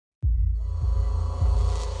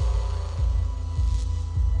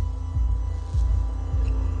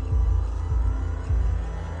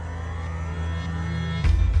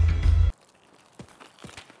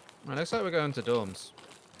Right, looks like we're going to dorms.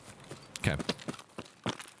 Okay.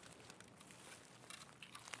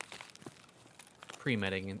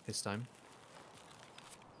 Pre-medding this time.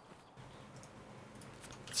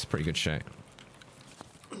 It's a pretty good shot.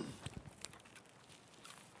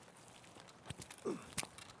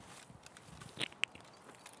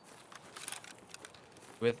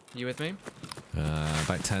 You with me?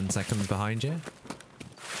 About 10 seconds behind you.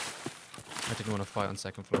 I didn't want to fight on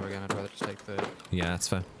second floor again. I'd rather just take third. Yeah, that's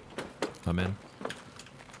fair. I'm in.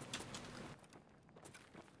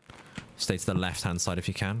 Stay to the left-hand side if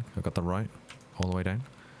you can. I've got the right. All the way down.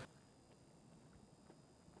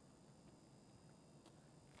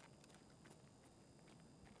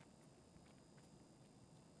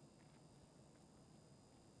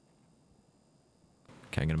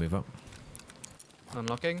 Okay, I'm going to move up.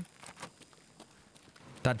 Unlocking.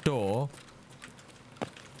 That door,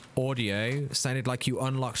 audio, sounded like you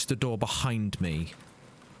unlocked the door behind me.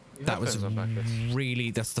 That was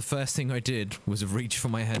really, that's the first thing I did was reach for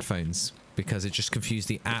my headphones because it just confused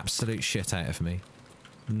the absolute shit out of me.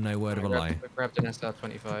 No word of a lie. I grabbed an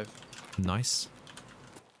SR-25. Nice.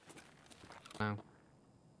 Wow.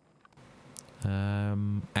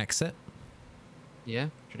 Exit. Yeah?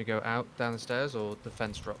 Should we go out, down the stairs, or the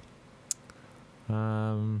fence drop?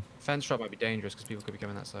 Fence drop might be dangerous because people could be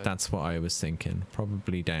coming that side. That's what I was thinking.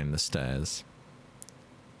 Probably down the stairs.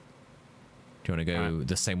 Do you want to go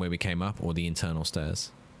the same way we came up or the internal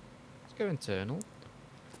stairs? Let's go internal.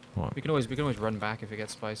 What? We can always run back if it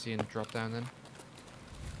gets spicy and drop down then.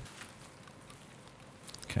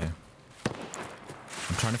 Okay.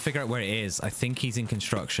 I'm trying to figure out where it is. I think he's in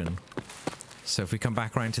construction. So if we come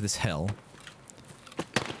back around to this hill,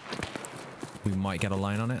 we might get a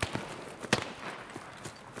line on it.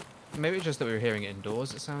 Maybe it's just that we were hearing it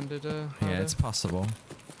indoors. It sounded. Yeah, it's possible.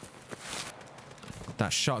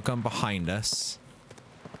 That shotgun behind us.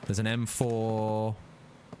 There's an M4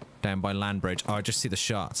 down by Landbridge. Oh, I just see the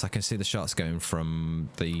shots. I can see the shots going from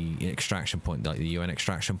the extraction point, like the UN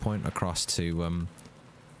extraction point, across to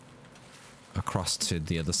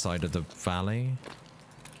the other side of the valley.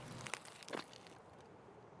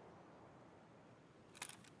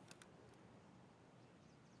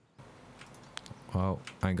 Oh,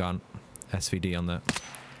 hang on. SVD on the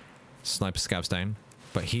sniper scabs down.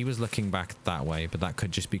 But he was looking back that way, but that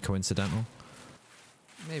could just be coincidental.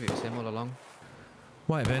 Maybe it was him all along.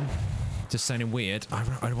 Might have been. Just sounding weird.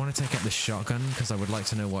 I want to take out the shotgun because I would like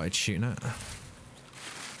to know what it's shooting at.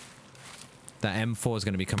 That M4 is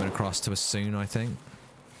going to be coming across to us soon, I think.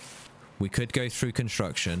 We could go through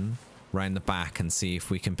construction, round the back, and see if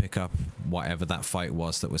we can pick up whatever that fight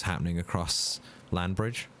was that was happening across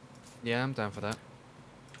Landbridge. Yeah, I'm down for that.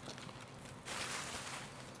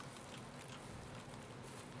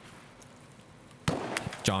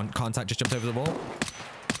 John, contact just jumped over the wall.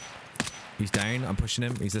 He's down. I'm pushing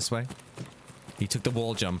him. He's this way. He took the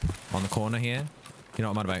wall jump on the corner here. You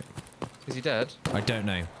know what I'm on about? Is he dead? I don't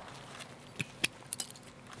know.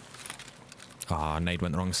 Ah, nade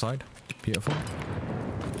went the wrong side. Beautiful.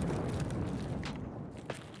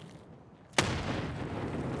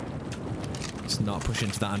 Let's not push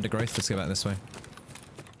into that undergrowth. Let's go back this way.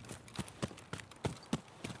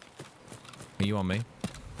 Are you on me?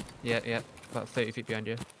 Yeah. About 30 feet behind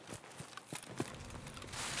you.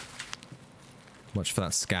 Watch for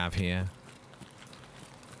that scav here.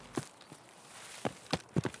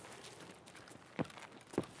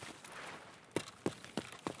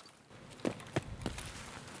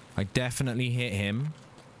 I definitely hit him.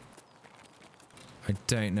 I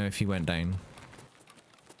don't know if he went down.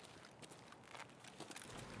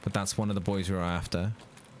 But that's one of the boys we were after.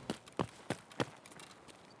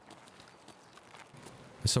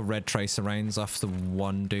 I saw red tracer rounds off the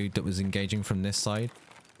one dude that was engaging from this side.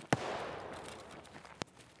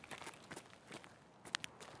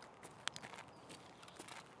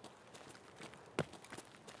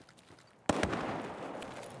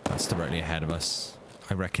 That's directly ahead of us.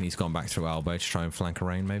 I reckon he's gone back through elbow to try and flank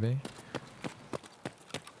around, maybe.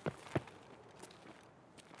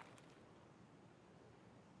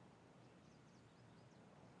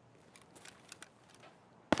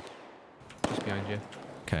 Just behind you.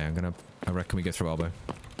 Okay, I reckon we go through elbow.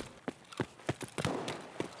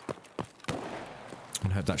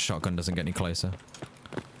 And hope that shotgun doesn't get any closer.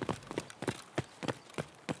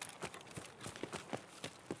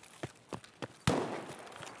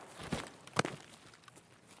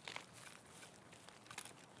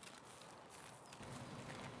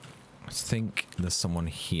 I think there's someone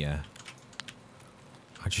here.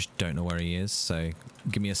 I just don't know where he is, so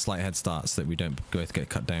give me a slight head start so that we don't both get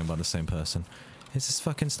cut down by the same person. Is this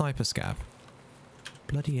fucking sniper scab?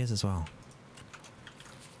 Bloody is as well.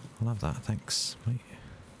 I love that. Thanks, mate.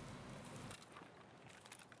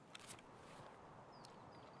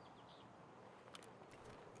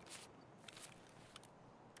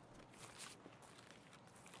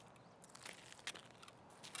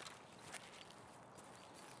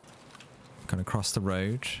 Gonna cross the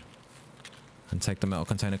road and take the metal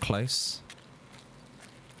container close.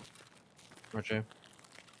 Roger.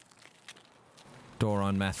 Door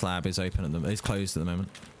on meth lab is open at the is closed at the moment.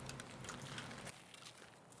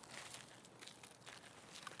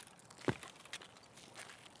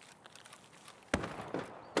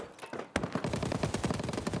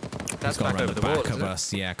 That's gone back around over the the wall, back of is it?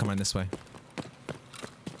 us. Yeah, come around this way.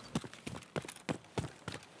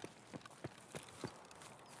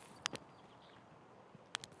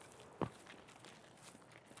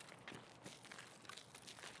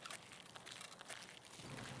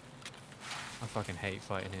 I fucking hate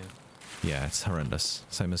fighting here. Yeah, it's horrendous.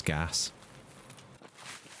 Same as gas.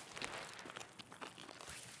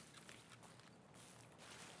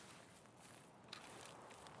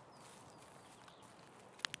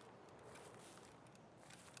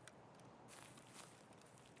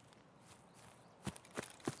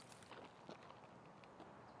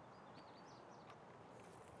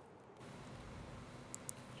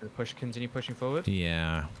 Should we continue pushing forward?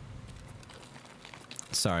 Yeah.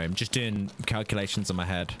 Sorry, I'm just doing calculations in my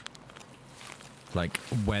head. Like,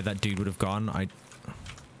 where that dude would have gone. I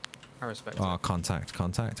respect Oh, it. contact,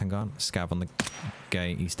 hang on. Scab on the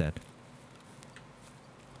gate, he's dead.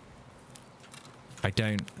 I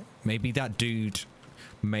don't... Maybe that dude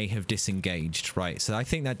may have disengaged, right? So I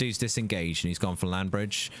think that dude's disengaged and he's gone for land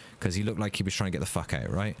bridge because he looked like he was trying to get the fuck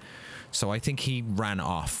out, right? So I think he ran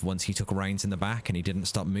off once he took rounds in the back and he didn't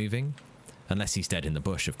stop moving. Unless he's dead in the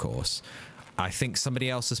bush, of course. I think somebody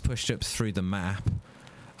else has pushed up through the map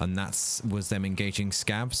and was them engaging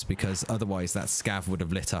scabs, because otherwise that scav would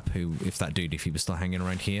have lit up if he was still hanging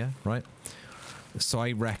around here, right? So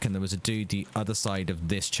I reckon there was a dude the other side of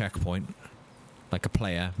this checkpoint, like a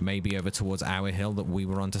player, maybe over towards our hill that we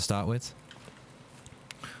were on to start with.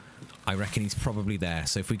 I reckon he's probably there.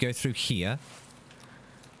 So if we go through here...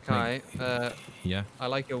 Kai, yeah? I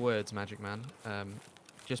like your words, Magic Man.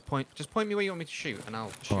 Just point me where you want me to shoot, and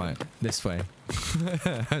I'll shoot. Alright, this way.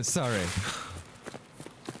 Sorry.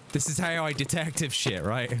 This is how I detective shit,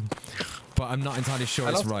 right? But I'm not entirely sure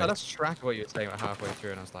it's right. I lost track of what you were saying about halfway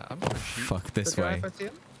through, and I was like, I'm gonna shoot. Fuck this the guy way. if I see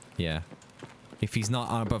him. Yeah. If he's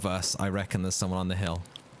not above us, I reckon there's someone on the hill.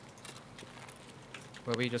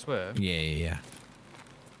 Where we just were? Yeah.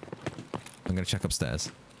 I'm gonna check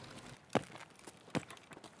upstairs.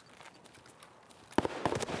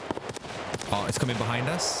 Oh, it's coming behind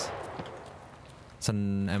us. It's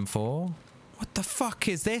an M4. What the fuck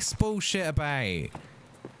is this bullshit about?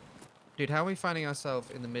 Dude, how are we finding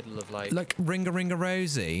ourselves in the middle of like Ringa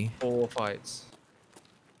Rosie? 4 fights?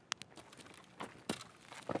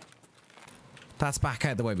 That's back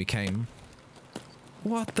out the way we came.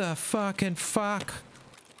 What the fucking fuck?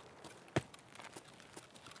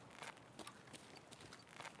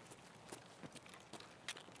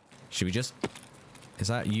 Should we just... Is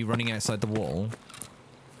that you running outside the wall?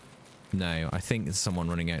 No, I think there's someone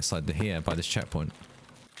running outside here by this checkpoint.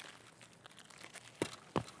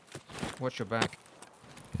 Watch your back.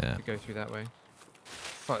 Yeah. We go through that way.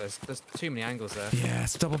 Fuck, there's too many angles there. Yeah,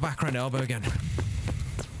 it's double back round elbow again.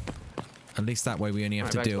 At least that way we only have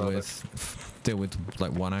to deal with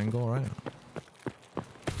like one angle, right?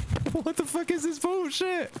 What the fuck is this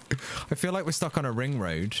bullshit? I feel like we're stuck on a ring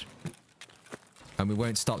road and we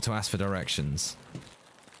won't stop to ask for directions.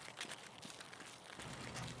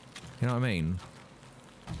 You know what I mean?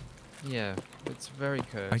 Yeah, it's very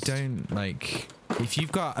cursed. I don't like... If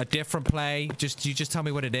you've got a different play, you just tell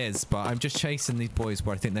me what it is. But I'm just chasing these boys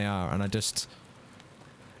where I think they are, and I just...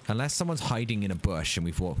 Unless someone's hiding in a bush and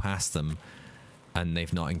we've walked past them and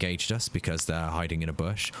they've not engaged us because they're hiding in a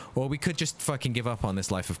bush. Or we could just fucking give up on this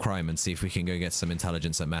life of crime and see if we can go get some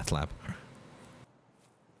intelligence at Meth Lab.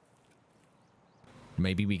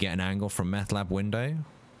 Maybe we get an angle from Meth Lab window?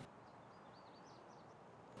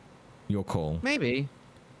 Your call. Maybe.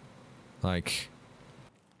 Like...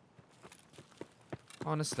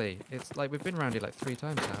 Honestly, it's like we've been around here like 3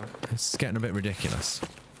 times now. It's getting a bit ridiculous.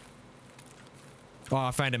 Oh,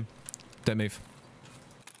 I found him. Don't move.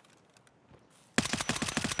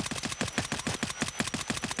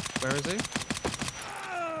 Where is he?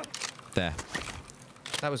 There.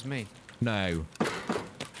 That was me. No.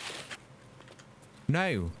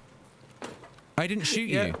 No. I didn't shoot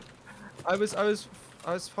you. I was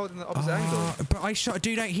holding the opposite angle. But I shot a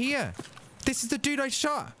dude out here. This is the dude I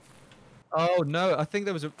shot. Oh no, I think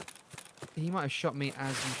there was a... he might have shot me as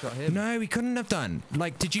you shot him. No, he couldn't have done.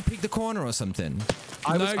 Like, did you peek the corner or something?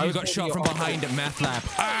 I You got shot from behind at meth lab.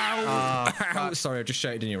 Ow! Ow! Sorry, I just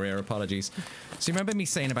shouted in your ear. Apologies. So you remember me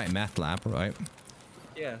saying about meth lab, right?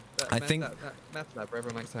 Yeah. I think that meth lab where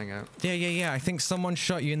everyone likes to hang out. Yeah. I think someone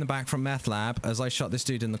shot you in the back from meth lab as I shot this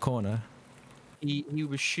dude in the corner. He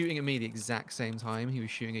was shooting at me the exact same time he was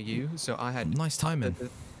shooting at you. So I had nice timing.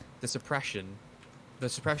 The suppression. The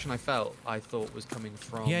suppression I felt, I thought was coming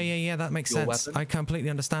from. Yeah. That makes sense. Weapon. I completely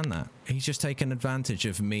understand that. He's just taking advantage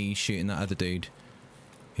of me shooting that other dude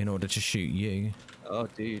in order to shoot you. Oh,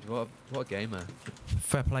 dude, what a gamer.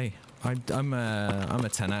 Fair play. I'm a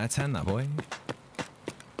 10 out of 10. That boy.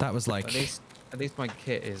 That was like. At least my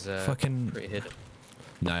kit is fucking pretty hidden.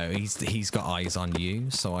 No, he's got eyes on you,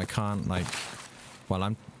 so I can't like. Well,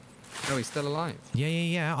 I'm. No, he's still alive.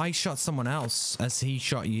 Yeah. I shot someone else as he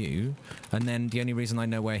shot you, and then the only reason I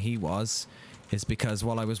know where he was is because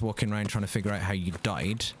while I was walking around trying to figure out how you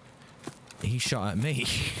died, he shot at me.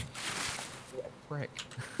 What a prick.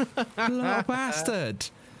 Little bastard.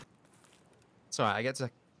 It's alright, I get to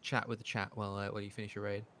chat with the chat while you finish your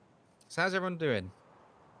raid. So how's everyone doing?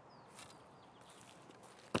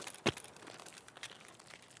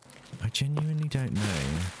 I genuinely don't know.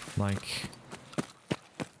 Like...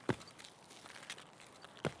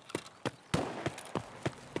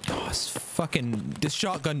 Oh, it's fucking... This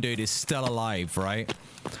shotgun dude is still alive, right?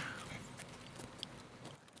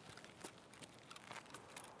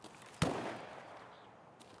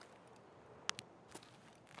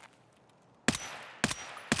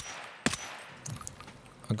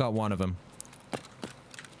 I got one of them.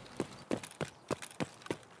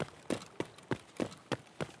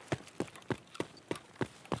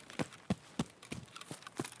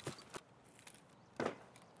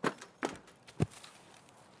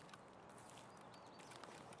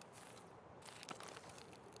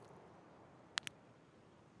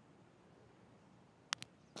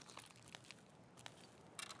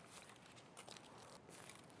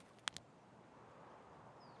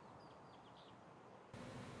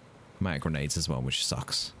 I'm out of grenades as well, which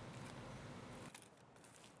sucks.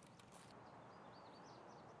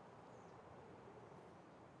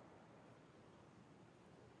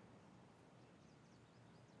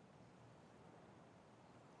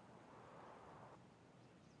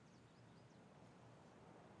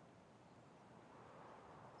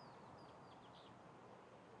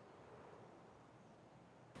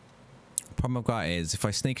 Problem I've got is if I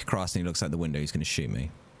sneak across and he looks out the window, he's going to shoot me.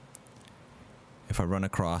 If I run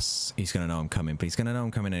across, he's going to know I'm coming, but he's going to know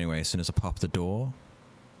I'm coming anyway as soon as I pop the door.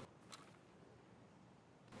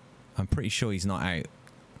 I'm pretty sure he's not out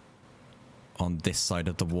on this side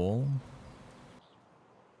of the wall.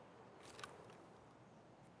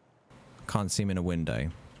 Can't see him in a window.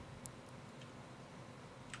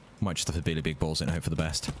 Might just have to beat a big balls in and hope for the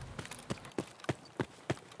best.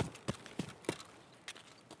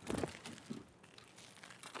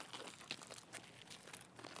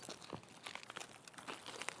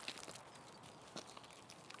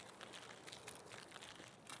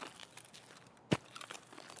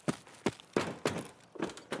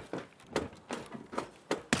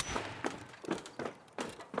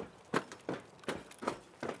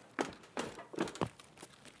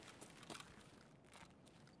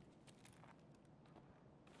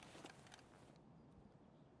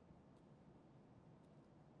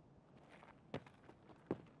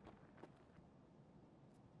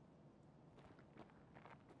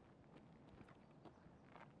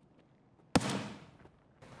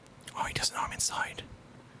 Oh, he doesn't know I'm inside.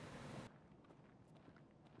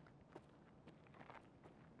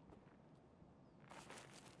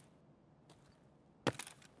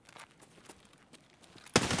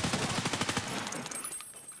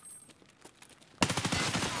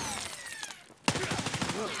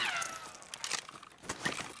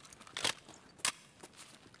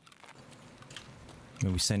 Are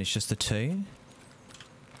we saying it's just the two?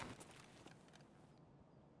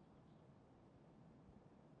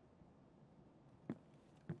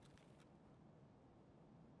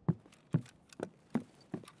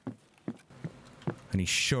 And he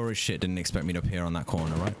sure as shit didn't expect me to appear on that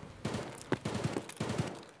corner, right?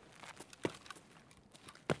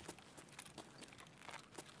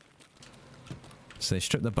 So they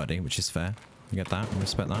stripped the buddy, which is fair. I get that. I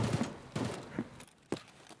respect that.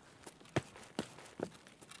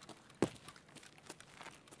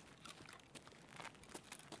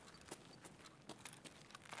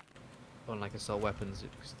 On like assault weapons,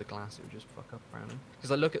 because of the glass, it would just fuck up around them.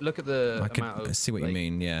 Because like, look at the amount of. I see what you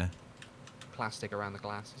mean. Yeah. Plastic around the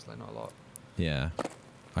glass is like not a lot. Yeah,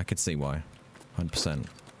 I could see why. 100%.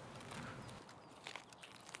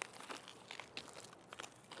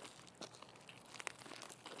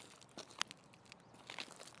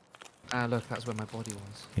 Ah, look, that's where my body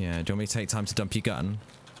was. Yeah, do you want me to take time to dump your gun?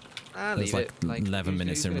 Leave like it. Like 11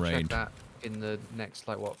 minutes in check raid. that in the next,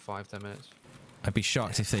 like, what, 5-10 minutes? I'd be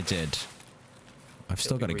shocked if they did. I've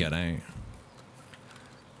still got to get out.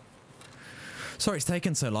 Sorry it's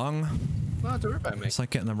taken so long. No, don't worry about me. It's like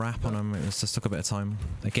getting the wrap on them. It's just took a bit of time.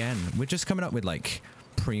 Again, we're just coming up with like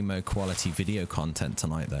primo quality video content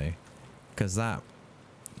tonight though. Because that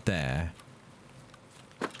there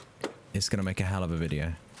is going to make a hell of a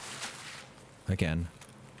video. Again.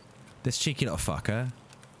 This cheeky little fucker.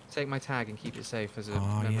 Take my tag and keep it safe as a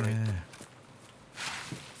Oh, memory. yeah.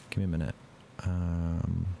 Give me a minute.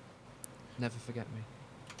 Never forget me.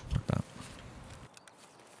 Fuck that.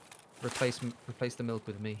 Replace the milk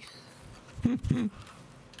with me. I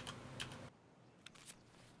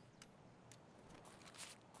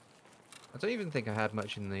don't even think I had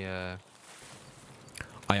much in the.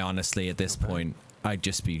 I honestly, at this point, I'd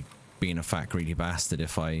just be being a fat greedy bastard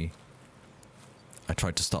if I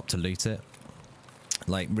tried to stop to loot it.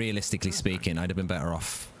 Like, realistically speaking, I'd have been better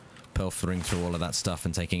off pilfering through all of that stuff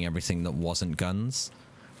and taking everything that wasn't guns.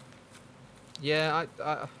 Yeah,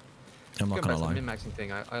 I'm not gonna lie. The min-maxing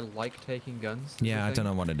thing, I like taking guns. Yeah, I don't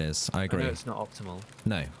know what it is. I agree. I know it's not optimal.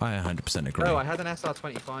 No, I 100% agree. Oh, I had an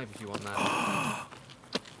SR25 if you want that.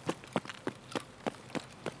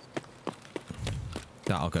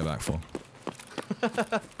 That I'll go back for.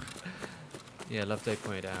 Yeah, LoveDave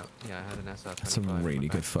pointed out. Yeah, I had an SR25. That's a really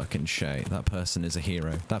good fucking show. That person is a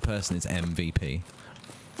hero. That person is MVP.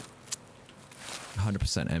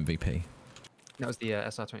 100% MVP. That was the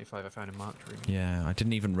SR25 I found in Mark's room. Yeah, I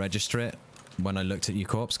didn't even register it when I looked at your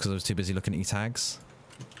corpse because I was too busy looking at your tags.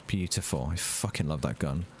 Beautiful. I fucking love that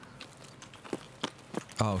gun.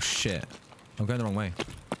 Oh shit. I'm going the wrong way.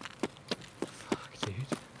 Fuck, dude.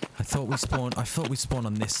 I thought we spawned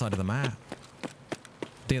on this side of the map.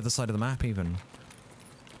 The other side of the map even.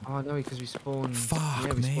 Oh no, because we spawned. Fuck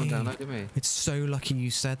yeah, we me. spawned down there, didn't we? It's so lucky you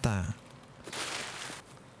said that.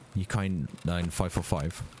 You kind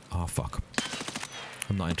 9545. Oh fuck.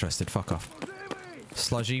 I'm not interested. Fuck off.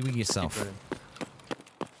 Sludgy with yourself.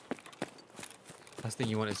 Last thing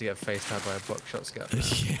you want is to get face tabbed by a buckshot scout.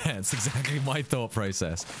 Yeah, it's exactly my thought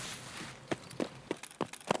process.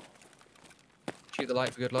 Shoot the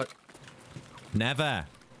light for good luck. Never.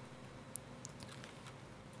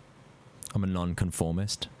 I'm a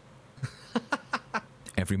non-conformist.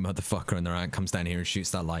 Every motherfucker in their aunt comes down here and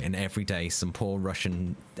shoots that light, and every day some poor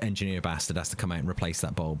Russian engineer bastard has to come out and replace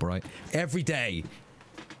that bulb, right? Every day.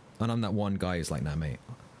 And I'm that one guy who's like, nah, mate.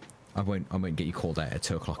 I won't get you called out at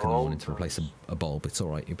 2 o'clock in the morning to replace a bulb. It's all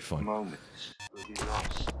right. You'll be fine. Moments will be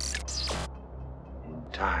lost in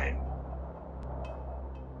time,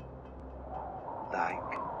 like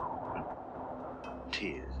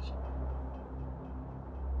tears.